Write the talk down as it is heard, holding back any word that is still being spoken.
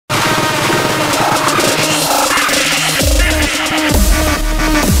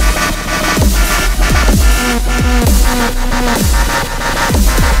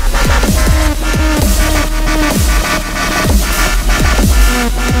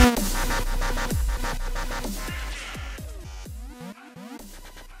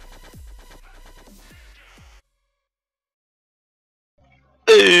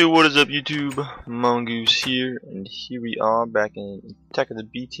Hey, what is up YouTube? Mongoose here, and here we are back in Attack of the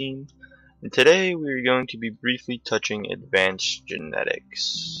B Team. And today we are going to be briefly touching advanced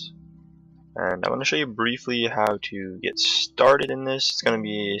genetics. And I want to show you briefly how to get started in this. It's going to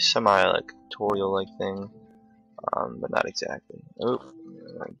be a semi-like tutorial-like thing, but not exactly.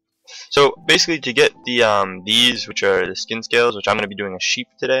 So basically, to get the these, which are the skin scales, which I'm going to be doing a sheep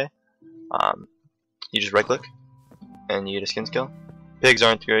today, you just right-click and you get a skin scale. Pigs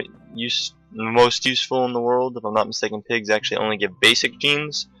aren't the most useful in the world. If I'm not mistaken, pigs actually only give basic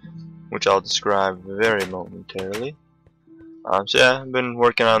genes, which I'll describe very momentarily. So yeah, I've been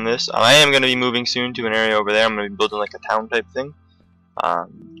working on this. I am going to be moving soon to an area over there. I'm going to be building like a town type thing.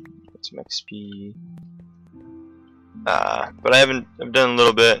 Get some XP. But I've done a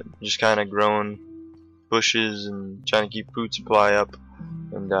little bit, just kind of growing bushes and trying to keep food supply up.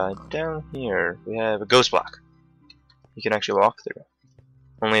 And down here we have a ghost block. You can actually walk through.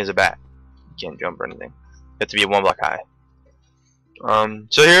 Only as a bat. You can't jump or anything. You have to be 1 block high.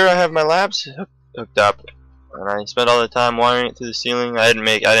 So here I have my labs hooked up, and I spent all the time wiring it through the ceiling. I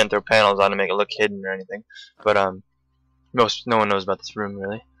didn't throw panels on to make it look hidden or anything. But no one knows about this room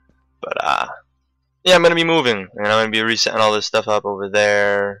really. But yeah, I'm gonna be moving, and I'm gonna be resetting all this stuff up over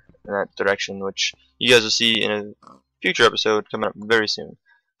there in that direction, which you guys will see in a future episode coming up very soon.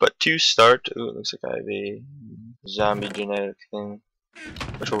 But to start, ooh, it looks like I have a zombie genetic thing,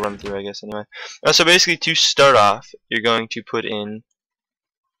 which we'll run through, I guess, anyway. So basically, to start off, you're going to put in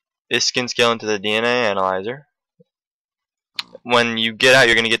this skin scale into the DNA analyzer. When you get out,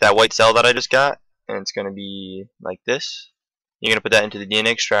 you're going to get that white cell that I just got, and it's going to be like this. You're going to put that into the DNA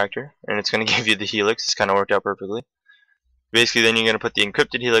extractor, and it's going to give you the helix. It's kind of worked out perfectly. Basically, then you're going to put the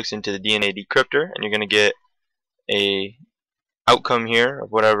encrypted helix into the DNA decryptor, and you're going to get a outcome here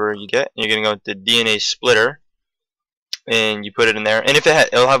of whatever you get. You're going to go to the DNA splitter, and you put it in there. And if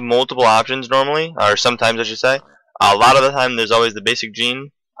it'll have multiple options normally, or sometimes I should say. A lot of the time, there's always the basic gene.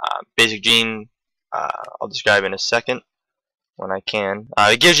 I'll describe in a second when I can.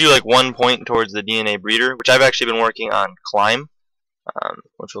 It gives you like 1 point towards the DNA breeder, which I've actually been working on climb,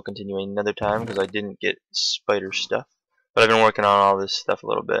 which we'll continue another time because I didn't get spider stuff. But I've been working on all this stuff a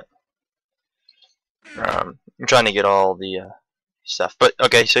little bit. I'm trying to get all the stuff. But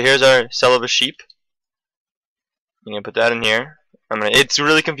okay, so here's our cell of a sheep. I'm gonna put that in here. It's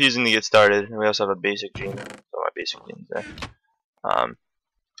really confusing to get started. We also have a basic gene. So my basic gene's there.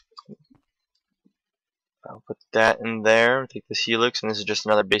 I'll put that in there. Take this helix, and this is just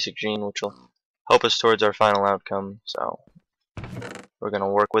another basic gene, which will help us towards our final outcome. So we're gonna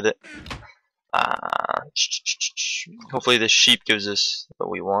work with it. Hopefully, this sheep gives us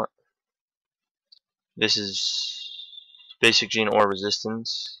what we want. This is basic gene or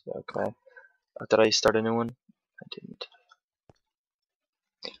resistance. Okay. Did I start a new one? I didn't.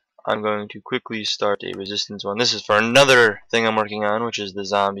 I'm going to quickly start a resistance one. This is for another thing I'm working on, which is the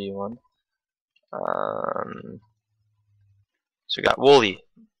zombie one. So we got woolly.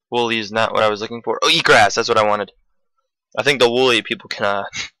 Woolly is not what I was looking for. Oh, eat grass. That's what I wanted. I think the woolly people can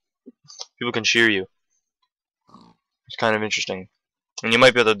shear you. It's kind of interesting, and you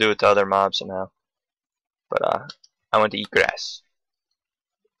might be able to do it to other mobs somehow. But I want to eat grass.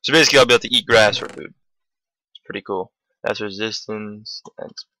 So basically, I'll be able to eat grass for food. It's pretty cool. That's resistance.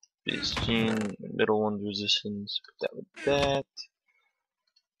 That's base gene. The middle one's resistance. Put that with that.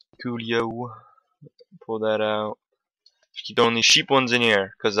 Coolio. Pull that out. Just keep throwing these sheep ones in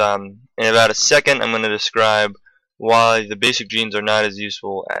here, because in about a second I'm going to describe why the basic genes are not as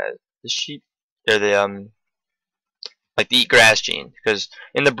useful as the sheep. They're the like the eat grass gene, because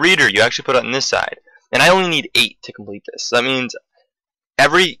in the breeder you actually put it on this side, and I only need 8 to complete this. So that means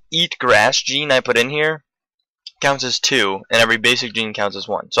every eat grass gene I put in here counts as 2, and every basic gene counts as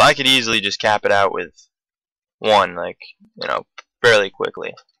 1. So I could easily just cap it out with 1, like, you know, fairly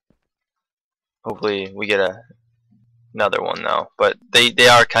quickly. Hopefully we get another one though, but they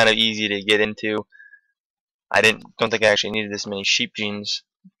are kind of easy to get into. I don't think I actually needed this many sheep genes,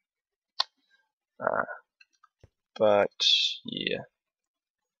 but yeah,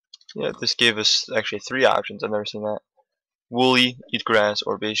 this gave us actually 3 options. I've never seen that: woolly, eat grass,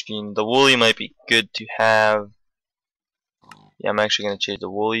 or base gene. The woolly might be good to have. Yeah, I'm actually going to change the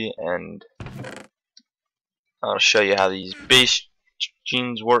woolly, and I'll show you how these base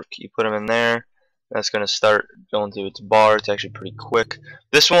genes work. You put them in there. That's going to start going through its bar. It's actually pretty quick.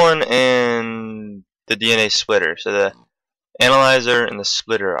 This one and the DNA splitter. So the analyzer and the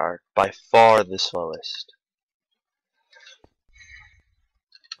splitter are by far the slowest.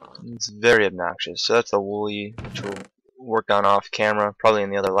 It's very obnoxious. So that's the woolly, which we'll work on off camera, probably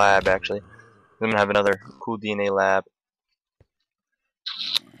in the other lab actually. I'm going to have another cool DNA lab.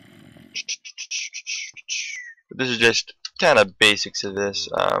 this is just kind of basics of this.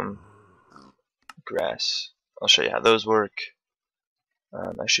 Grass. I'll show you how those work.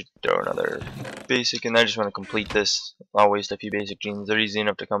 I should throw another basic in there. I just want to complete this. I'll waste a few basic genes. They're easy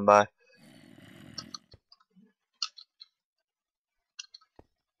enough to come by.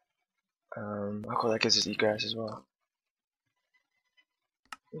 How cool that gives us eat grass as well.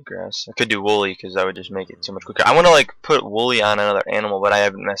 Eat grass. I could do woolly because that would just make it so much quicker. I want to like put woolly on another animal, but I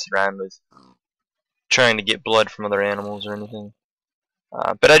haven't messed around with trying to get blood from other animals or anything.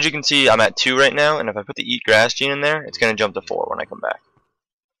 But as you can see, I'm at 2 right now, and if I put the eat grass gene in there, it's going to jump to 4 when I come back.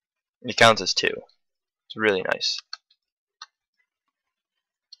 It counts as 2. It's really nice.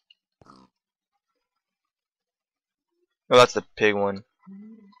 Oh, that's the pig one.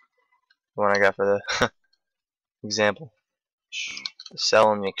 The one I got for the example.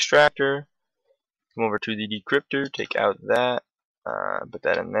 Cell in the extractor. Come over to the decryptor, take out that, put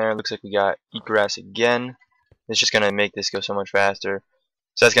that in there. Looks like we got eat grass again. It's just going to make this go so much faster.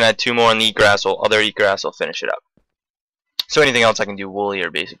 So that's going to add 2 more on the eat grass. Other eat grass will finish it up. So anything else I can do woolly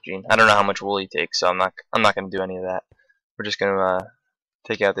or basic gene. I don't know how much woolly takes, so I'm not going to do any of that. We're just going to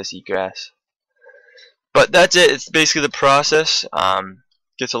take out this eat grass. But that's it. It's basically the process.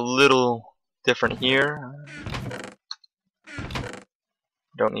 Gets a little different here.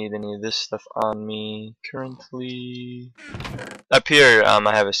 Don't need any of this stuff on me currently. Up here,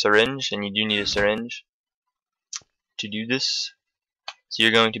 I have a syringe, and you do need a syringe to do this. So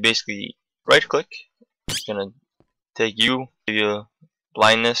you're going to basically right-click. It's going to take you, give you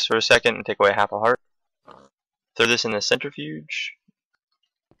blindness for a second, and take away half a heart. Throw this in the centrifuge.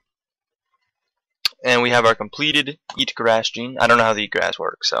 And we have our completed eat grass gene. I don't know how the eat grass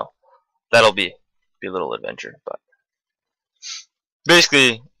works, so that'll be a little adventure. But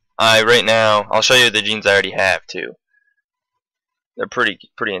basically, right now, I'll show you the genes I already have too. They're pretty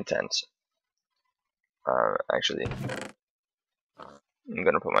intense. Actually, I'm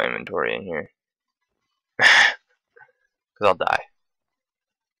gonna put my inventory in here because I'll die.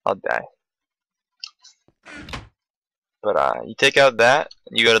 But you take out that,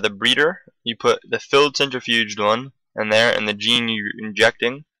 you go to the breeder, you put the filled centrifuged one in there, and the gene you're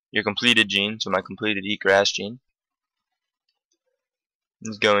injecting, your completed gene, so my completed eat grass gene,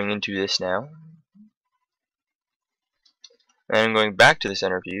 is going into this now. And I'm going back to the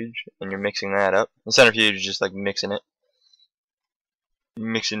centrifuge, and you're mixing that up. The centrifuge is just like mixing it.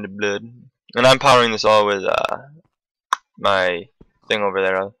 Mixing the blood. And I'm powering this all with my thing over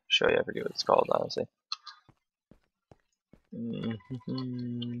there. I'll show you. I forget what it's called, honestly. The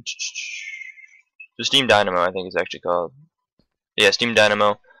Steam Dynamo, I think it's actually called. Yeah, Steam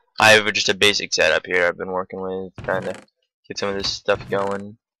Dynamo. I have just a basic setup here I've been working with, trying to get some of this stuff going.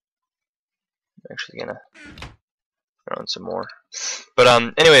 I'm actually gonna throw in some more. But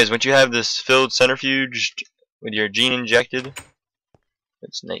anyways, once you have this filled centrifuge with your gene injected,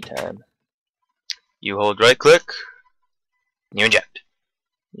 it's nighttime. You hold right click, and you inject.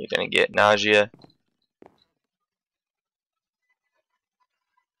 You're gonna get nausea.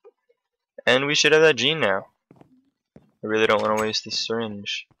 And we should have that gene now. I really don't want to waste this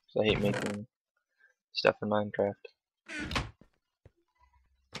syringe, because I hate making stuff in Minecraft.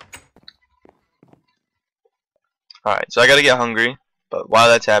 Alright, so I gotta get hungry, but while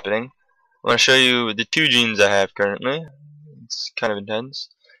that's happening, I want to show you the 2 genes I have currently. It's kind of intense.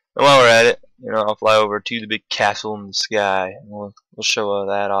 And while we're at it, I'll fly over to the big castle in the sky, and we'll show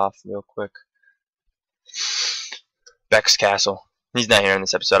that off real quick. Beck's castle. He's not here in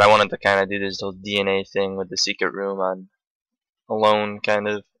this episode. I wanted to kind of do this whole DNA thing with the secret room on alone, kind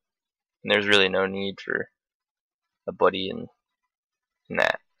of. And there's really no need for a buddy in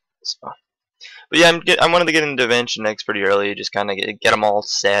that. So. But yeah, I wanted to get into Dimension X pretty early, just kind of get them all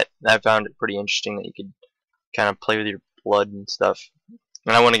set. I found it pretty interesting that you could kind of play with your blood and stuff.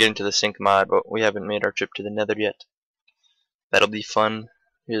 And I want to get into the sync mod, but we haven't made our trip to the Nether yet. That'll be fun.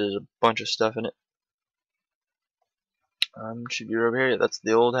 Here, there's a bunch of stuff in it. Should be over here. That's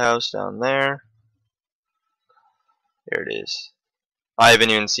the old house down there. There it is. I haven't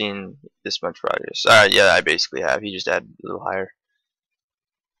even seen this much progress. Yeah, I basically have. He just added a little higher.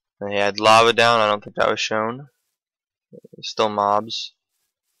 And he had lava down. I don't think that was shown. There's still mobs.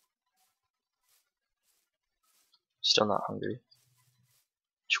 Still not hungry.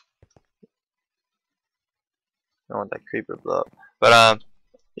 I don't want that creeper to blow up. But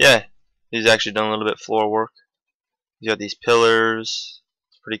yeah, he's actually done a little bit of floor work. He's got these pillars.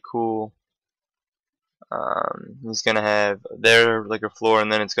 It's pretty cool. He's gonna have there like a floor,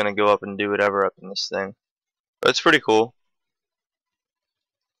 and then it's gonna go up and do whatever up in this thing. But it's pretty cool.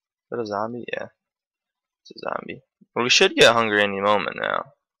 Is that a zombie? Yeah, it's a zombie. Well, we should get hungry any moment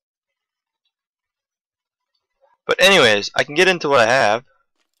now. But anyways, I can get into what I have.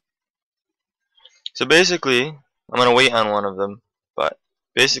 So basically, I'm gonna wait on one of them. But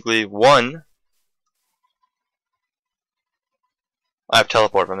basically, one, I have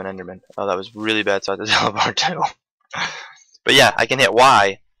teleport from an Enderman. Oh, that was really bad, so I had to teleport too. But yeah, I can hit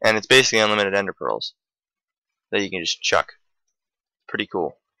Y, and it's basically unlimited Ender Pearls that you can just chuck. Pretty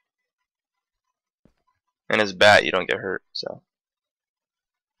cool. And as a bat, you don't get hurt, so.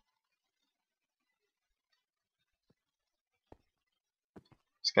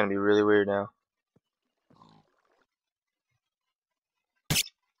 It's gonna be really weird now.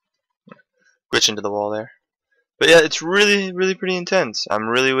 Glitch into the wall there. But yeah, it's really, really pretty intense. I'm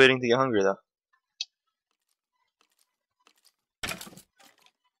really waiting to get hungry though.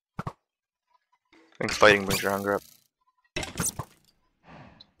 I think fighting brings your hunger up.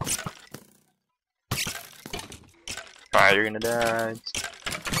 Alright, you're gonna die.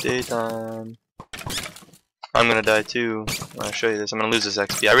 It's daytime. I'm gonna die too. I'm gonna show you this. I'm gonna lose this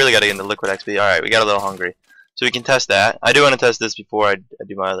XP. I really gotta get into liquid XP. Alright, we got a little hungry. So we can test that. I do want to test this before I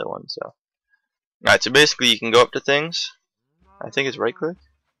do my other one, so. Alright, so basically you can go up to things. I think it's right click?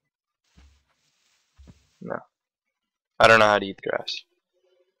 No. I don't know how to eat grass.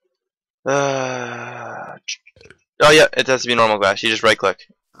 Oh yeah, it has to be normal grass. You just right click.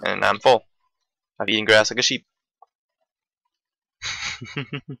 And I'm full. I'm eating grass like a sheep.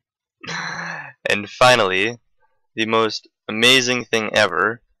 And finally, the most amazing thing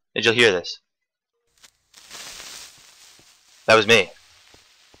ever is you'll hear this. That was me.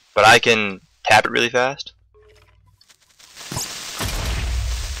 But I can tap it really fast.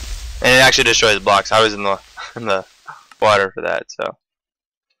 And it actually destroys blocks. I was in the water for that, so.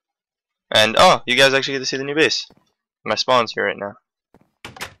 And oh, you guys actually get to see the new base. My spawn's here right now.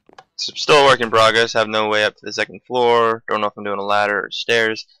 It's still a work in progress. I have no way up to the second floor. Don't know if I'm doing a ladder or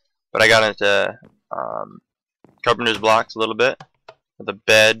stairs. But I got into carpenter's blocks a little bit. With a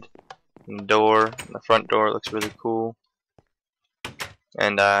bed and the door. And the front door looks really cool.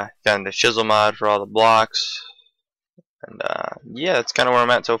 And got into chisel mod for all the blocks. And yeah, that's kind of where I'm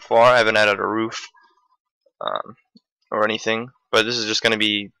at so far. I haven't added a roof or anything. But this is just going to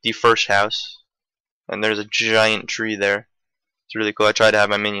be the first house. And there's a giant tree there. It's really cool. I tried to have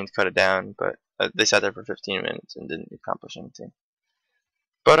my minions cut it down, but they sat there for 15 minutes and didn't accomplish anything.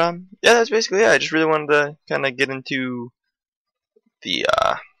 But yeah, that's basically it. I just really wanted to kind of get into the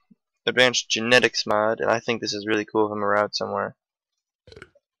advanced genetics mod, and I think this is really cool if I'm around somewhere.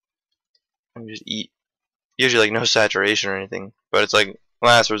 And just eat. Usually like no saturation or anything, but it's like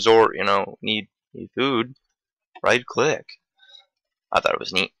last resort, you know, need food. Right click. I thought it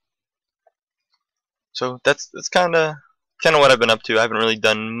was neat. So that's kind of what I've been up to. I haven't really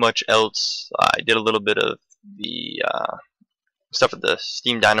done much else. I did a little bit of the stuff with the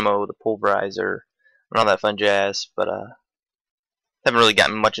steam dynamo, the pulverizer, and all that fun jazz, but haven't really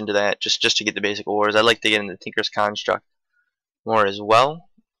gotten much into that. Just to get the basic ores. I'd like to get into Tinker's Construct more as well.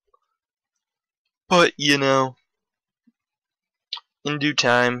 But you know, in due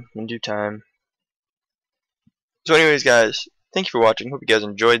time, So anyways, guys, thank you for watching. Hope you guys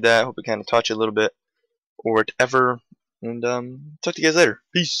enjoyed that. Hope it kind of taught you a little bit or whatever. And talk to you guys later.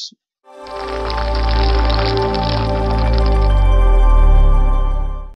 Peace.